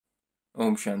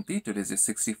Om Shanti. Today is the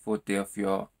 64th day of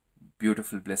your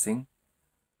beautiful blessing,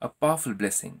 a powerful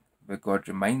blessing where God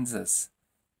reminds us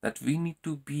that we need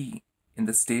to be in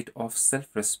the state of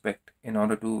self respect in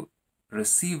order to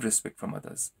receive respect from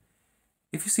others.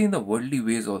 If you see in the worldly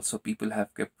ways, also, people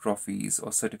have kept trophies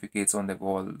or certificates on their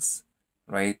walls,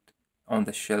 right, on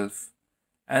the shelf,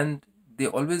 and they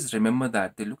always remember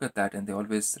that. They look at that and they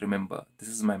always remember, this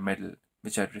is my medal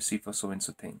which I received for so and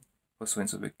so thing, for so and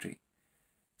so victory.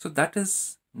 So that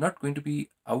is not going to be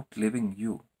outliving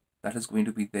you. That is going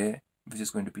to be there, which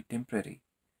is going to be temporary.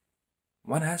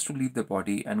 One has to leave the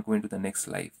body and go into the next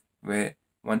life where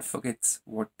one forgets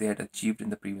what they had achieved in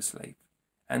the previous life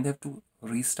and they have to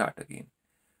restart again.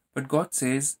 But God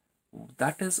says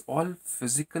that is all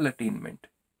physical attainment.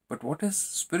 But what is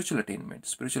spiritual attainment?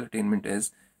 Spiritual attainment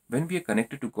is when we are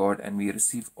connected to God and we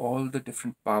receive all the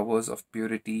different powers of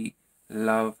purity,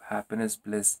 love, happiness,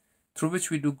 bliss, through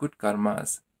which we do good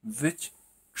karmas, which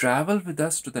travel with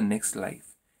us to the next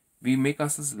life. We make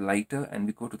ourselves lighter and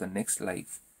we go to the next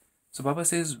life. So Baba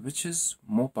says, which is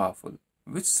more powerful?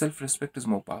 Which self-respect is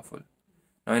more powerful?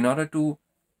 Now, in order to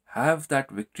have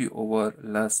that victory over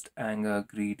lust, anger,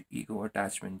 greed, ego,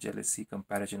 attachment, jealousy,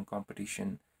 comparison,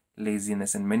 competition,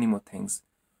 laziness, and many more things,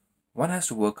 one has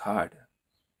to work hard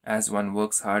as one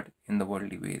works hard in the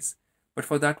worldly ways. But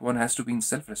for that, one has to be in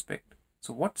self respect.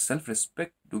 So, what self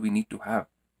respect do we need to have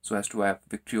so as to have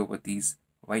victory over these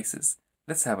vices?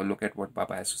 Let's have a look at what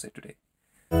Baba has to say today.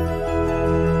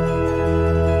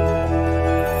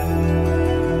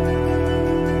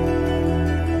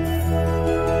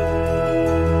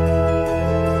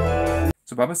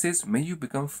 So, Baba says, may you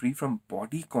become free from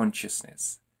body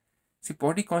consciousness. See,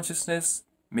 body consciousness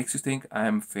makes you think I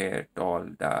am fair, tall,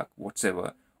 dark,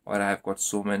 whatsoever, or I have got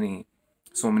so many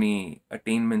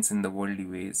attainments in the worldly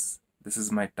ways. This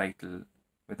is my title,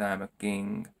 whether I am a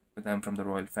king, whether I am from the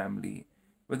royal family,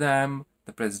 whether I am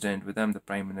the president, whether I am the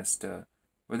prime minister,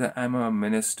 whether I am a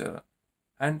minister.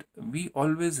 And we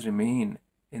always remain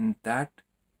in that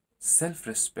self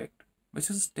respect, which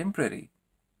is temporary,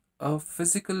 a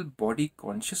physical body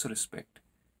conscious respect,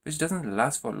 which doesn't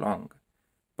last for long.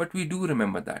 But we do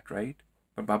remember that, right?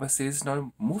 But Baba says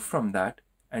now move from that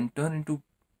and turn into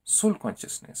soul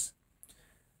consciousness.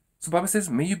 So Baba says,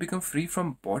 may you become free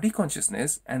from body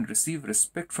consciousness and receive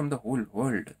respect from the whole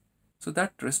world. So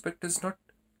that respect is not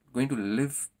going to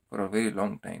live for a very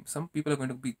long time. Some people are going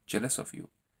to be jealous of you,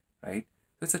 right?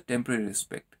 So it's a temporary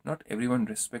respect. Not everyone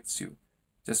respects you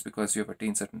just because you have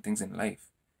attained certain things in life.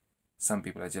 Some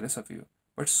people are jealous of you.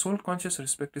 But soul conscious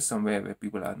respect is somewhere where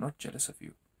people are not jealous of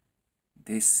you.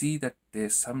 They see that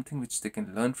there's something which they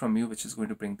can learn from you, which is going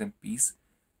to bring them peace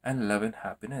and love and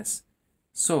happiness.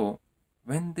 So,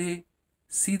 when they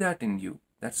see that in you,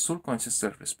 that soul conscious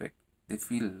self respect, they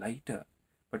feel lighter.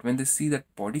 But when they see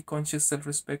that body conscious self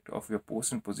respect of your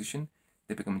post and position,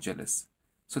 they become jealous.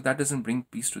 So, that doesn't bring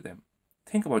peace to them.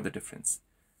 Think about the difference.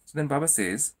 So, then Baba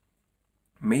says,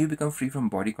 may you become free from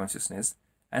body consciousness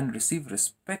and receive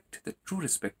respect, the true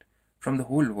respect, from the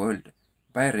whole world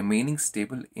by remaining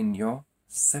stable in your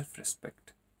self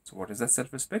respect. So, what is that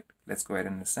self respect? Let's go ahead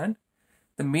and understand.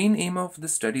 The main aim of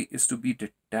this study is to be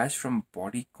detached from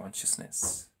body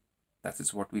consciousness. That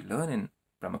is what we learn in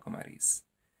Brahmakumaris,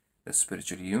 the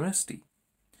spiritual university.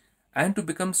 And to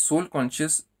become soul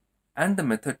conscious, and the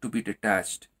method to be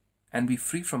detached and be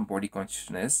free from body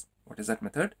consciousness, what is that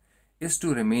method? Is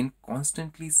to remain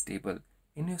constantly stable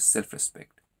in your self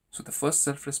respect. So, the first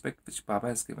self respect which Baba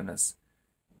has given us,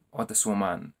 or the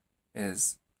Soman,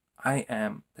 is I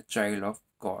am the child of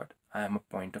God. I am a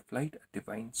point of light, a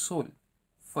divine soul.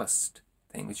 First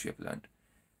thing which we have learned.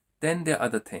 Then there are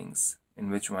other things, in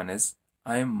which one is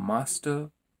I am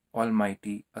master,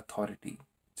 almighty, authority,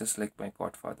 just like my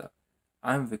Godfather.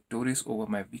 I am victorious over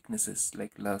my weaknesses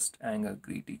like lust, anger,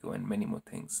 greed, ego, and many more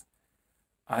things.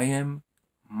 I am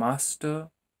master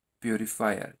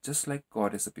purifier, just like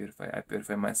God is a purifier. I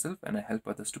purify myself and I help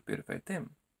others to purify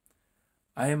them.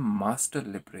 I am master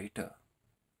liberator.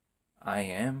 I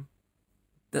am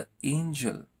the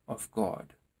angel of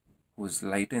God who is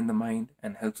lighter in the mind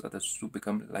and helps others to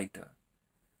become lighter.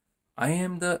 I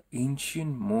am the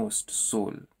ancient most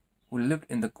soul who lived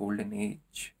in the golden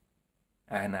age,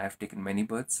 and I have taken many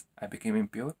births. I became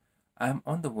impure. I am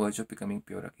on the verge of becoming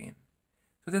pure again.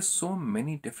 So there's so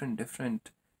many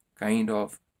different kind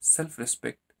of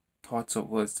self-respect thoughts or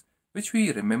words which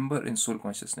we remember in soul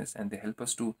consciousness, and they help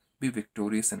us to be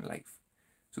victorious in life.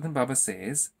 So then Baba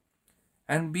says,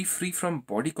 and be free from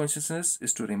body consciousness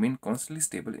is to remain constantly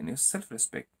stable in your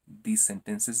self-respect. These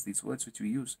sentences, these words which we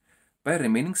use, by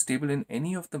remaining stable in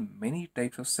any of the many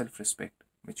types of self-respect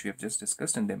which we have just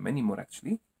discussed, and there are many more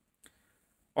actually,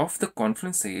 Of the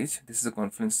confluence age, this is a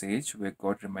confluence age where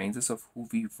God reminds us of who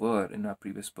we were in our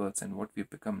previous births and what we've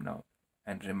become now.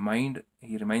 And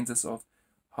He reminds us of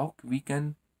how we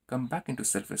can come back into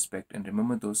self-respect and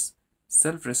remember those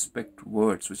self-respect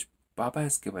words which Baba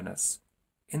has given us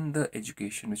in the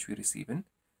education which we receive in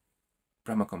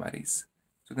Brahmakumaris.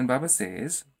 So then Baba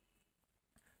says,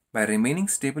 by remaining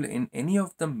stable in any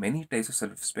of the many types of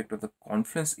self-respect of the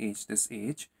confluence age, this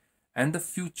age, and the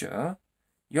future,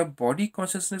 your body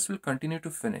consciousness will continue to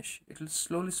finish. It will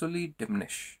slowly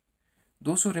diminish.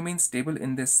 Those who remain stable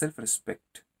in their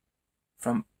self-respect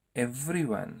from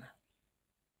everyone,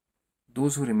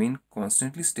 those who remain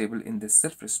constantly stable in their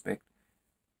self-respect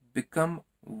become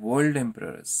world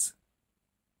emperors.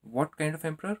 What kind of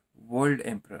emperor? World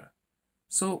emperor.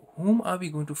 So, whom are we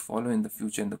going to follow in the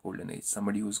future in the golden age?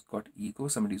 Somebody who's got ego,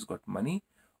 somebody who's got money,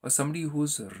 or somebody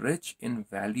who's rich in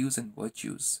values and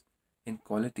virtues, in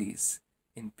qualities,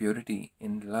 in purity,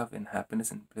 in love, in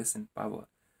happiness, in bliss, in power.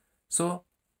 So,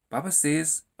 Baba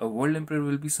says a world emperor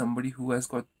will be somebody who has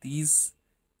got these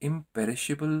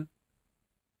imperishable,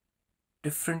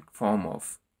 different form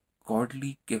of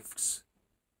godly gifts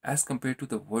as compared to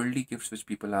the worldly gifts which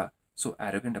people are so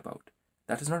arrogant about.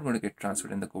 That is not going to get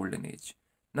transferred in the golden age.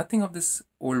 Nothing of this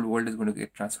old world is going to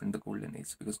get transferred in the golden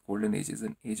age because golden age is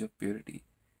an age of purity.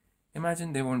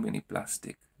 Imagine there won't be any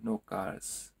plastic, no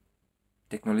cars.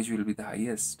 Technology will be the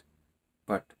highest.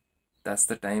 But that's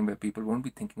the time where people won't be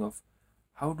thinking of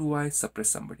how do I suppress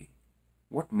somebody?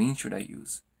 What means should I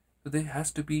use? So there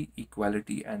has to be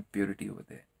equality and purity over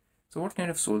there. So what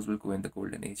kind of souls will go in the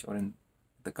golden age or in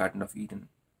the Garden of Eden?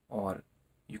 Or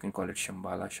you can call it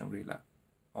Shambhala, Shangri-La,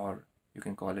 or you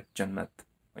can call it Jannat,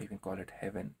 or you can call it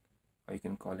heaven, or you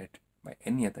can call it by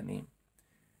any other name.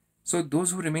 So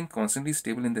those who remain constantly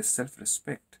stable in their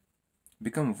self-respect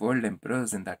become world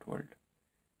emperors in that world.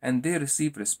 And they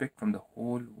receive respect from the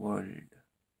whole world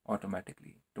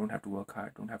automatically. Don't have to work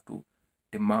hard, don't have to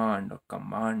demand or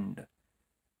command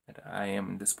that I am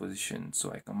in this position,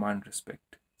 so I command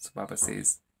respect. So Baba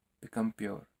says, become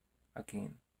pure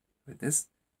again. With this,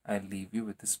 I leave you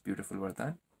with this beautiful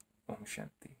Vardhan. Om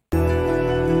Shanti.